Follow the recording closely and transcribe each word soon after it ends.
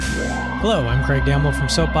Hello, I'm Craig Damwell from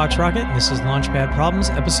Soapbox Rocket, and this is Launchpad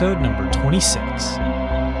Problems, episode number 26. Houston, we've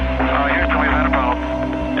had a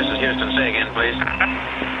problem. This is Houston. Say again, please.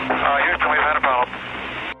 Houston, we've had a problem.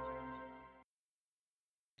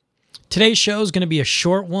 Today's show is going to be a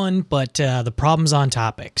short one, but the problem's on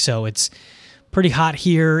topic. So it's pretty hot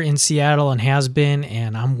here in Seattle and has been,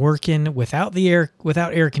 and I'm working without air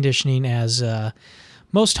conditioning, as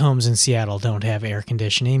most homes in Seattle don't have air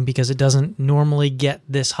conditioning because it doesn't normally get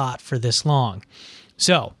this hot for this long.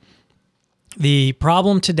 So the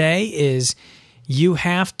problem today is you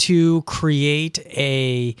have to create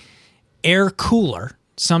a air cooler,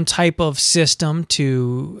 some type of system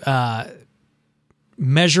to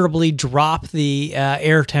measurably drop the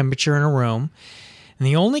air temperature in a room. And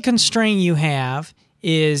the only constraint you have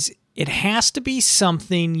is it has to be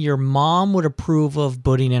something your mom would approve of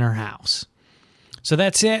putting in her house. So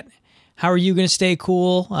that's it. How are you going to stay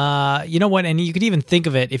cool? You know what? And you could even think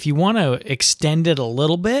of it, if you want to extend it a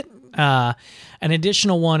little bit, an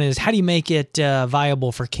additional one is, how do you make it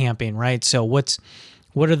viable for camping, right? So what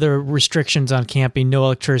are the restrictions on camping? No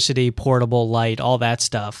electricity, portable light, all that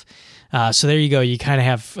stuff. So there you go. You kind of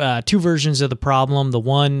have two versions of the problem. The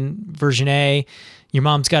one, version A, your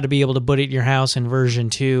mom's got to be able to put it in your house, and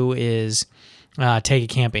version 2 is take it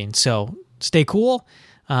camping. So stay cool.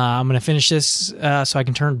 I'm going to finish this so I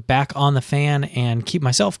can turn back on the fan and keep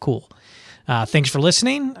myself cool. Thanks for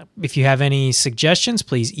listening. If you have any suggestions,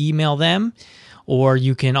 please email them, or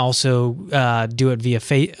you can also do it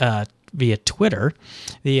via Twitter.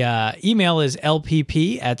 The email is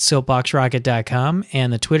lpp@soapboxrocket.com,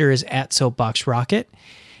 and the Twitter is @soapboxrocket.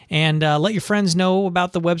 And let your friends know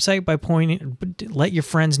about the website let your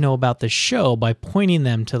friends know about the show by pointing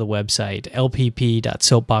them to the website,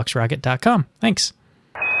 lpp.soapboxrocket.com. Thanks.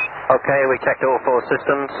 Okay, we checked all 4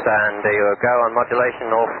 systems, and you were go on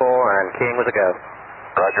modulation, all 4, and keying was a go.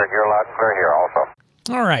 Roger, you're loud and clear here also.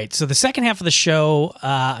 All right, so the second half of the show,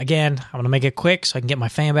 again, I'm going to make it quick so I can get my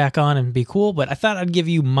fan back on and be cool, but I thought I'd give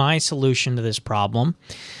you my solution to this problem.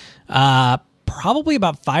 Probably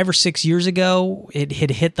about 5 or 6 years ago, it had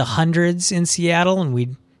hit the hundreds in Seattle, and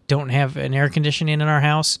we don't have an air conditioning in our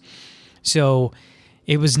house. So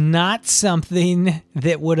it was not something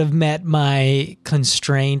that would have met my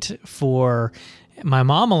constraint for my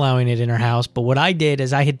mom allowing it in her house. But what I did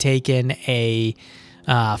is I had taken a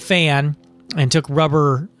fan and took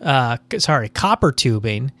copper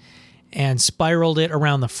tubing and spiraled it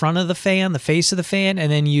around the front of the fan, the face of the fan,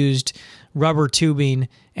 and then used rubber tubing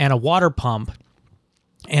and a water pump,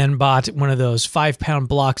 and bought one of those 5-pound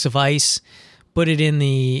blocks of ice, put it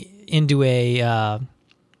into a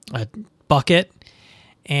bucket,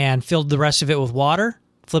 and filled the rest of it with water,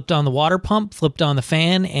 flipped on the water pump, flipped on the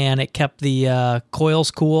fan, and it kept the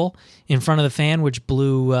coils cool in front of the fan, which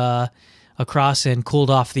blew across and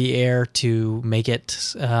cooled off the air to make it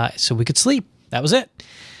so we could sleep. That was it.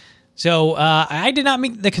 So I did not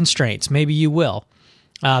meet the constraints. Maybe you will.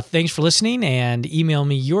 Thanks for listening, and email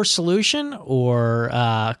me your solution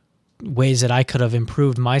or ways that I could have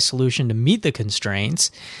improved my solution to meet the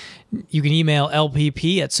constraints. You can email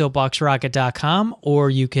lpp@soapboxrocket.com, or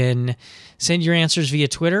you can send your answers via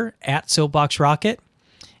Twitter @soapboxrocket.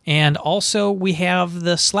 And also, we have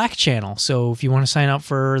the Slack channel. So if you want to sign up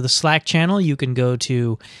for the Slack channel, you can go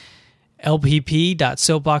to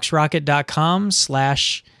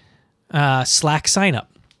lpp.soapboxrocket.com/Slack signup.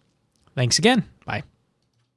 Thanks again.